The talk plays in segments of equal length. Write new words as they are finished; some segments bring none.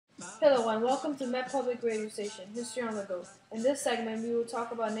Hello and welcome to Met Public Radio Station, History on the Go. In this segment, we will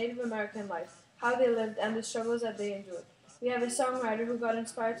talk about Native American life, how they lived, and the struggles that they endured. We have a songwriter who got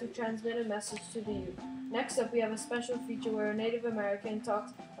inspired to transmit a message to the youth. Next up, we have a special feature where a Native American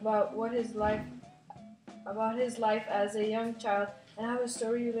talks about his life as a young child and how his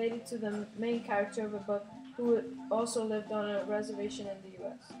story related to the main character of a book who also lived on a reservation in the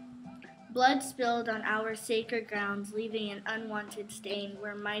U.S. Blood spilled on our sacred grounds, leaving an unwanted stain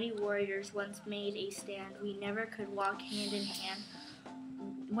where mighty warriors once made a stand. We never could walk hand in hand.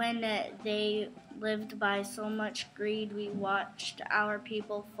 When they lived by so much greed, we watched our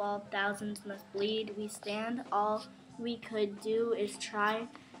people fall, thousands must bleed. We stand, all we could do is try,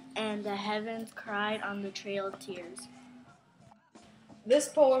 and the heavens cried on the trail of tears. This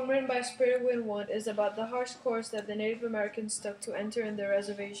poem, written by Spirit Wind One, is about the harsh course that the Native Americans took to enter in their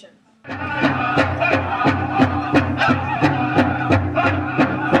reservation.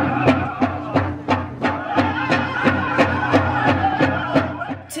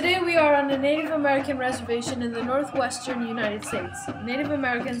 Today we are on a Native American reservation in the northwestern United States. Native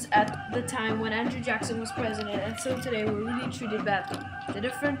Americans at the time when Andrew Jackson was president and still today were really treated badly. The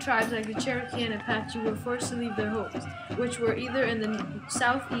different tribes like the Cherokee and Apache were forced to leave their homes, which were either in the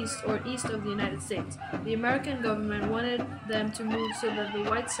southeast or east of the United States. The American government wanted them to move so that the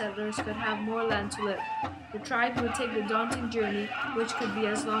white settlers could have more land to live. The tribes would take the daunting journey, which could be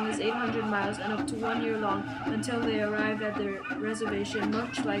as long as 800 miles and up to 1 year long, until they arrived at their reservation,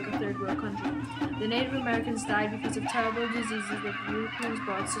 much like a third world country. The Native Americans died because of terrible diseases that the Europeans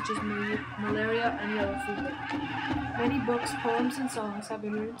brought, such as malaria and yellow fever. Many books, poems, and songs have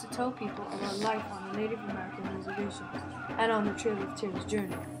been written to tell people about life on the Native American reservations and on the Trail of Tears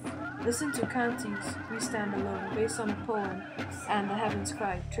journey. Listen to Kanti's We Stand Alone, based on a poem, and The Heavens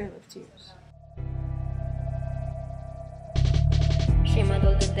Cried, Trail of Tears. Shame on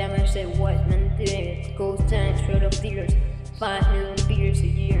all the damage that white men did. Ghost times, Trail of Tears, 5 million beers a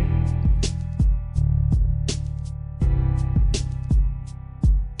year.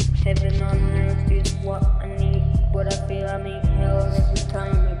 Heaven on earth is what I need, but I feel I'm in hell every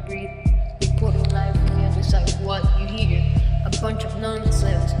time I breathe. Reporting life on the other side, what you hear? A bunch of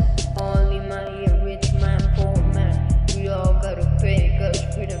nonsense, all in my ear, rich man, poor man. We all gotta pay, cause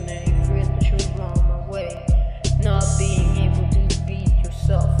freedom ain't free, the truth on my way. Not being able to be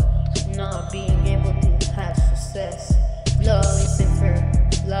yourself, not being able to have success. Love isn't fair,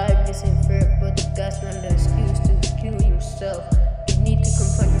 life isn't fair, but that's not an excuse to kill yourself. You need to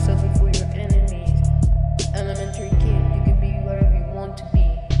confront yourself before your enemies. Elementary kid, you can be whatever you want to be.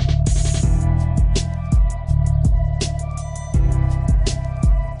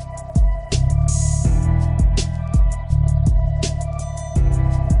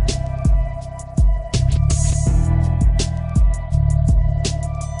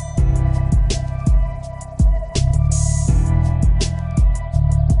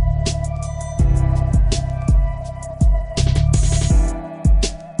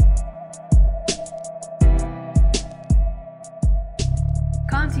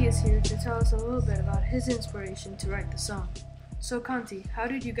 Kanti is here to tell us a little bit about his inspiration to write the song. So Kanti, how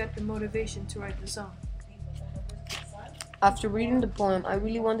did you get the motivation to write the song? After reading the poem, I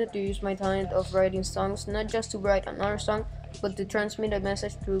really wanted to use my talent of writing songs, not just to write another song, but to transmit a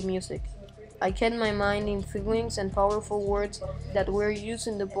message through music. I kept my mind in feelings and powerful words that were used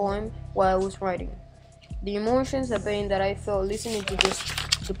in the poem while I was writing. The emotions and pain that I felt listening to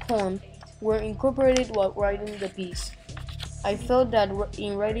the poem were incorporated while writing the piece. I felt that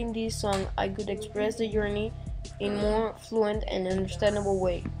in writing this song, I could express the journey in a more fluent and understandable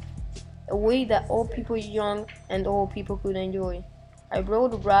way, a way that all people young and old people could enjoy. I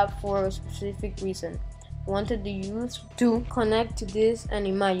wrote rap for a specific reason. I wanted the youth to connect to this and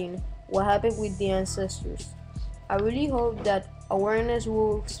imagine what happened with the ancestors. I really hope that awareness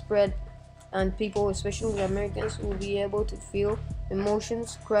will spread and people, especially Americans, will be able to feel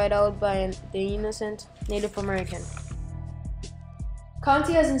emotions cried out by the innocent Native American.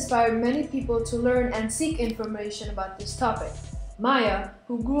 Kanti has inspired many people to learn and seek information about this topic. Maya,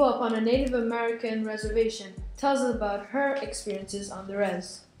 who grew up on a Native American reservation, tells us about her experiences on the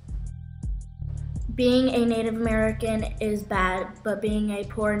res. Being a Native American is bad, but being a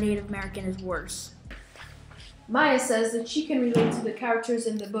poor Native American is worse. Maya says that she can relate to the characters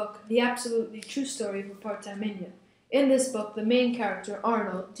in the book, The Absolutely True Story of a Part-Time Indian. In this book, the main character,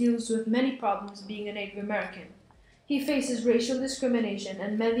 Arnold, deals with many problems being a Native American. He faces racial discrimination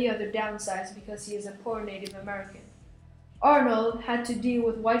and many other downsides because he is a poor Native American. Arnold had to deal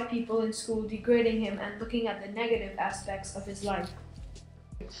with white people in school degrading him and looking at the negative aspects of his life.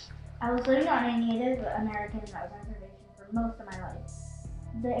 I was living on a Native American reservation for most of my life.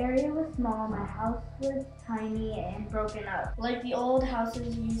 The area was small, my house was tiny and broken up, like the old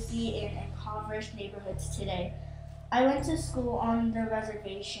houses you see in impoverished neighborhoods today. I went to school on the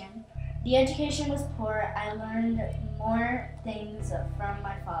reservation. The education was poor. I learned more things from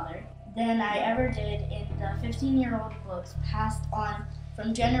my father than I ever did in the 15-year-old books passed on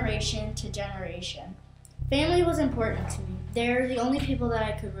from generation to generation. Family was important to me. They're the only people that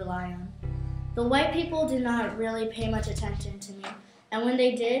I could rely on. The white people did not really pay much attention to me, and when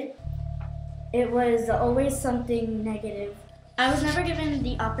they did, it was always something negative. I was never given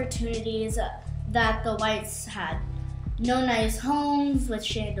the opportunities that the whites had. No nice homes with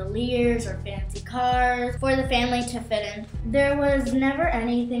chandeliers or fancy cars for the family to fit in. There was never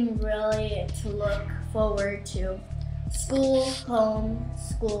anything really to look forward to. School,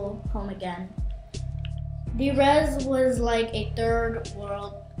 home again. The res was like a third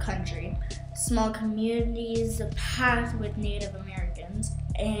world country. Small communities packed with Native Americans.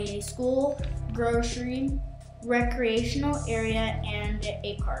 A school, grocery, recreational area, and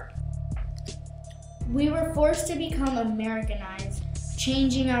a park. We were forced to become Americanized,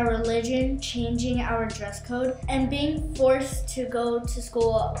 changing our religion, changing our dress code, and being forced to go to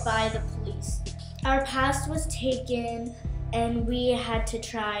school by the police. Our past was taken, and we had to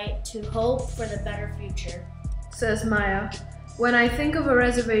try to hope for the better future. Says Maya. When I think of a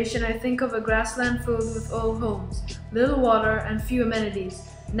reservation, I think of a grassland filled with old homes, little water, and few amenities.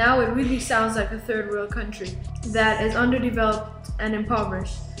 Now it really sounds like a third world country that is underdeveloped and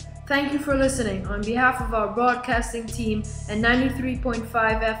impoverished. Thank you for listening. On behalf of our broadcasting team and 93.5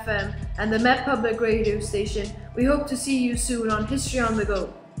 FM and the Met Public Radio Station, we hope to see you soon on History on the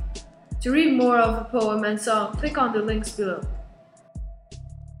Go. To read more of the poem and song, click on the links below.